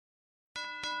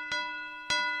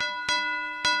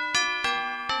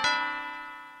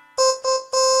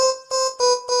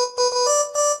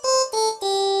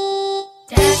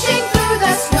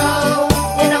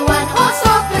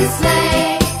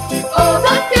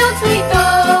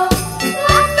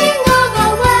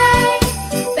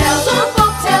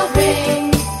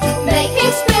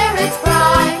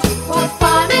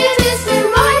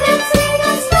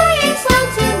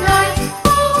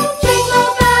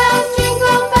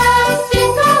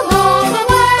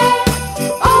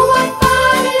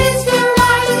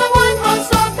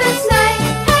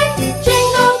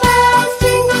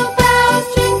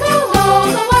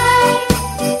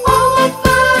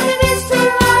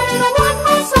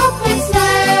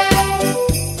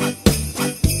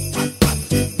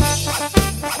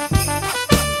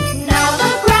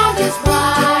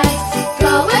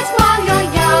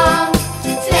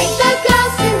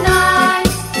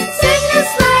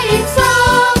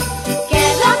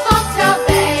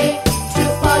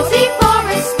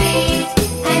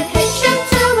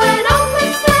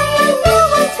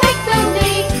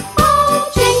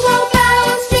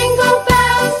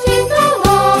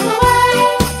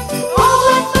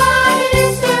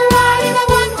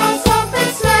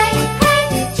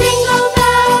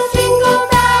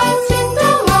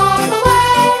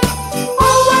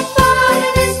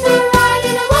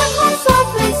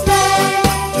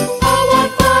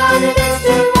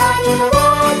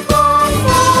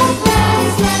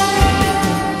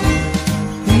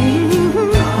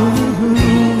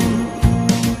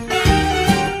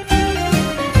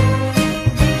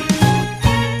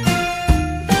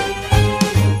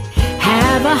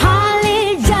Have a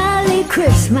holly jolly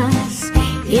Christmas.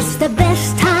 It's the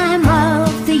best time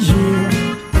of the year.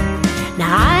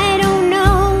 Now I don't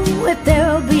know if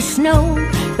there'll be snow,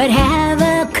 but have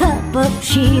a cup of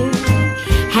cheer.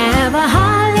 Have a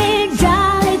holly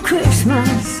jolly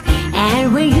Christmas.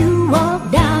 And when you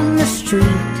walk down the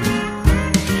street,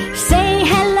 say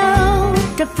hello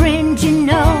to friends you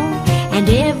know and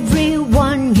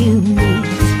everyone you meet.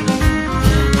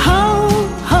 Ho,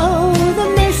 ho, the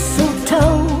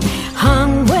mistletoe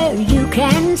hung where you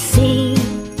can see.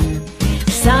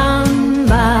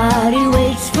 Somebody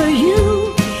waits for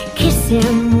you, kiss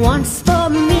him once for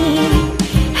me.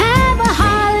 Have a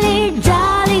holly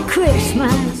jolly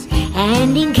Christmas.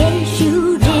 And in case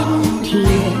you didn't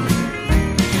hear,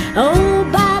 oh,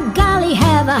 by golly,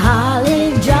 have a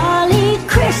holly jolly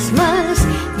Christmas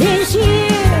this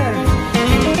year.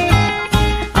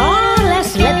 Oh,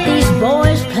 let's let these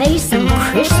boys play some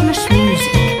Christmas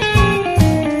music.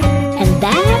 And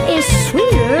that is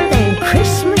sweeter than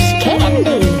Christmas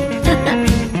candy.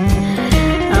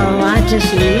 Oh, I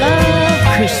just love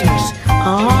Christmas.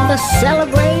 All the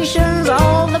celebrations,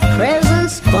 all the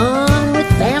presents, fun with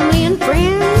family and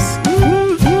friends.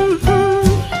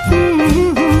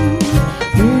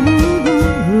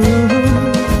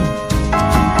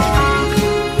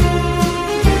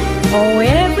 Oh,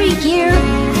 every year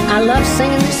I love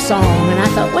singing this song, and I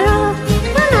thought, well,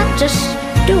 why not just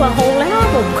do a whole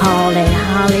album called A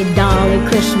Holly Dolly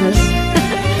Christmas?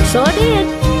 So I did.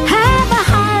 Have a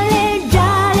holly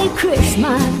jolly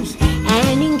Christmas.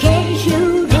 And in case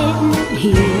you didn't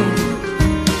hear,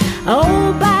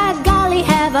 oh, by golly,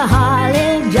 have a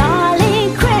holly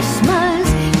jolly Christmas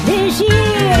this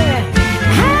year.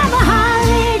 Have a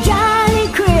holly jolly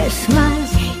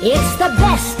Christmas. It's the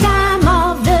best time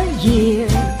of the year.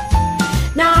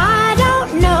 Now I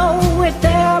don't know if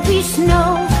there'll be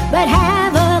snow, but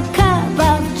have a cup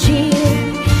of cheer.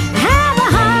 Have a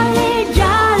holly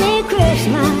jolly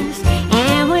Christmas.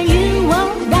 And when you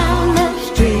walk down the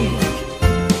street,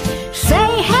 say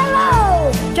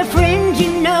hello to friends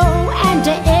you know and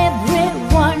to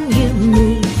everyone you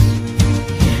meet.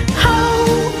 Ho,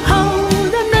 ho,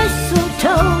 the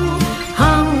mistletoe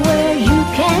hung where you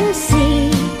can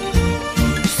see.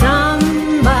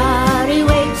 Somebody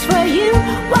waits for you,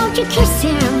 won't you kiss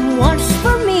him once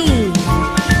for